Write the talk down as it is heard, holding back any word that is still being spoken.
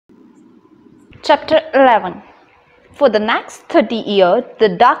Chapter 11. For the next 30 years, the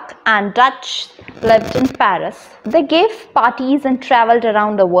Duke and Dutch lived in Paris. They gave parties and traveled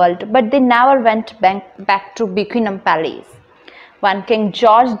around the world, but they never went back to Buckingham Palace. When King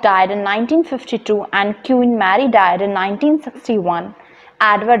George died in 1952 and Queen Mary died in 1961,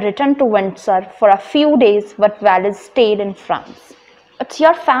 Edward returned to Windsor for a few days, but Wallis stayed in France. "It's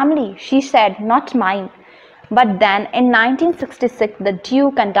your family," she said, "not mine." But then in 1966, the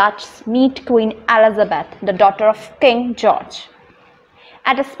Duke and Duchess meet Queen Elizabeth, the daughter of King George,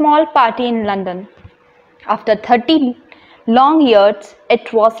 at a small party in London. After 30 long years,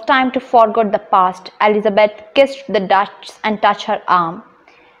 it was time to forget the past. Elizabeth kissed the Duchess and touched her arm.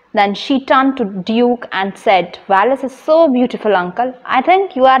 Then she turned to Duke and said, "Wallis is so beautiful, uncle. I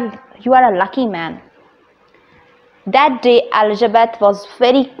think you are a lucky man." That day, Elizabeth was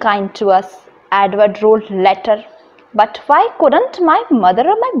very kind to us. Edward wrote letter, "But why couldn't my mother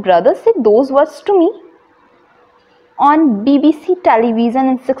or my brother say those words to me?" On BBC television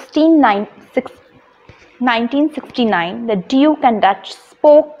in 1969, the Duke and Duchess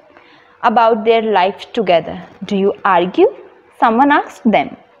spoke about their life together. "Do you argue?" someone asked them.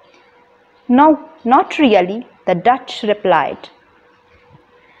 "No, not really," the Dutch replied.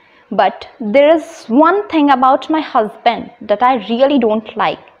 "But there is one thing about my husband that I really don't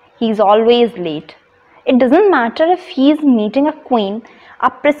like. He's always late. It doesn't matter if he's meeting a queen, a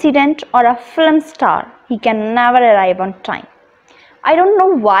president, or a film star. He can never arrive on time. I don't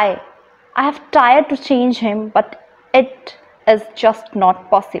know why. I have tried to change him, but it is just not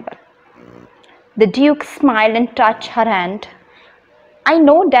possible." The Duke smiled and touched her hand. "I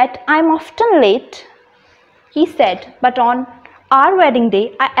know that I'm often late," he said, "but on our wedding day,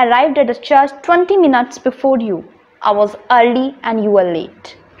 I arrived at the church 20 minutes before you. I was early and you were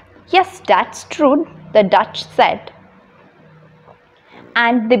late." "Yes, that's true," the Dutch said.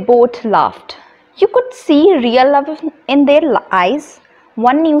 And they both laughed. You could see real love in their eyes.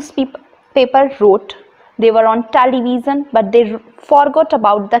 One newspaper wrote they were on television, but they forgot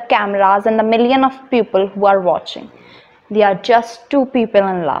about the cameras and the million of people who are watching. They are just two people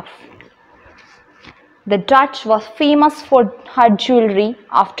in love. The Dutch was famous for her jewelry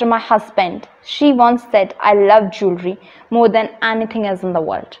after my husband. She once said, "I love jewelry more than anything else in the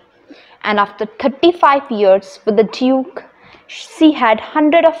world." And after 35 years with the Duke, she had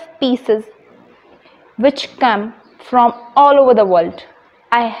hundreds of pieces which come from all over the world.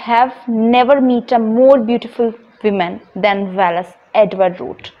 "I have never met a more beautiful woman than Wallis," Edward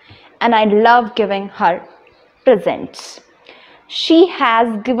wrote, "and I love giving her presents. She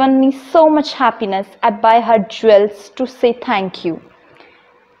has given me so much happiness. I buy her jewels to say thank you."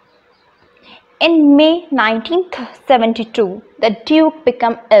 In May 1972, the Duke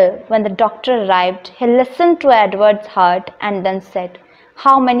became ill. When the doctor arrived, he listened to Edward's heart and then said,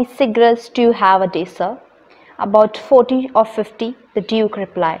 "How many cigarettes do you have a day, sir?" "About 40 or 50, the Duke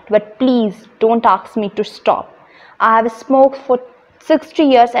replied. "But please don't ask me to stop. I have smoked for 60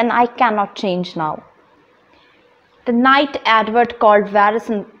 years and I cannot change now." The night Edward called Wallis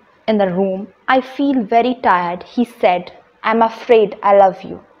in the room, "I feel very tired," he said. "I'm afraid I love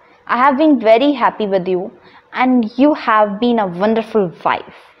you. I have been very happy with you, and you have been a wonderful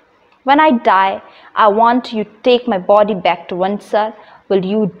wife. When I die, I want you to take my body back to Windsor. Will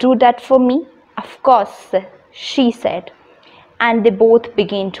you do that for me?" "Of course," she said, and they both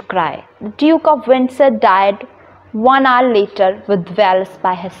began to cry. The Duke of Windsor died 1 hour later with Wallis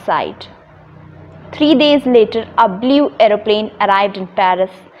by his side. 3 days later, a blue aeroplane arrived in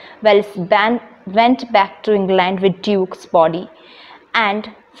Paris. Wallis went back to England with Duke's body,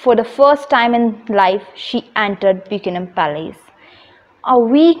 and for the first time in life, she entered Buckingham Palace. A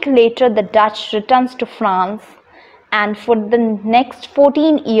week later, the Dutch returns to France, and for the next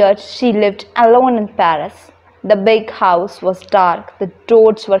 14 years, she lived alone in Paris. The big house was dark, the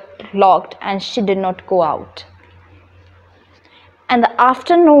doors were locked, and she did not go out. In the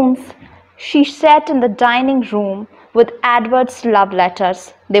afternoons, she sat in the dining room with Edward's love letters.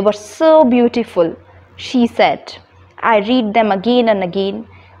 "They were so beautiful," she said. "I read them again and again."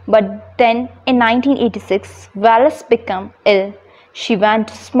 But then in 1986, Wallis became ill. She went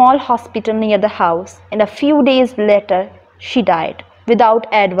to a small hospital near the house, and a few days later, she died. Without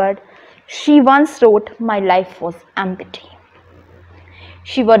Edward, she once wrote, "My life was empty."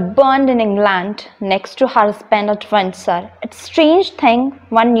 She was burned in England next to her husband at Windsor. It's a strange thing,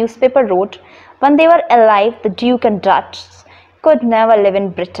 one newspaper wrote, when they were alive, the Duke and Duchess could never live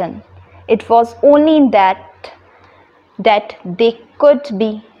in Britain. It was only in that they could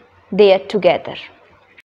be there together.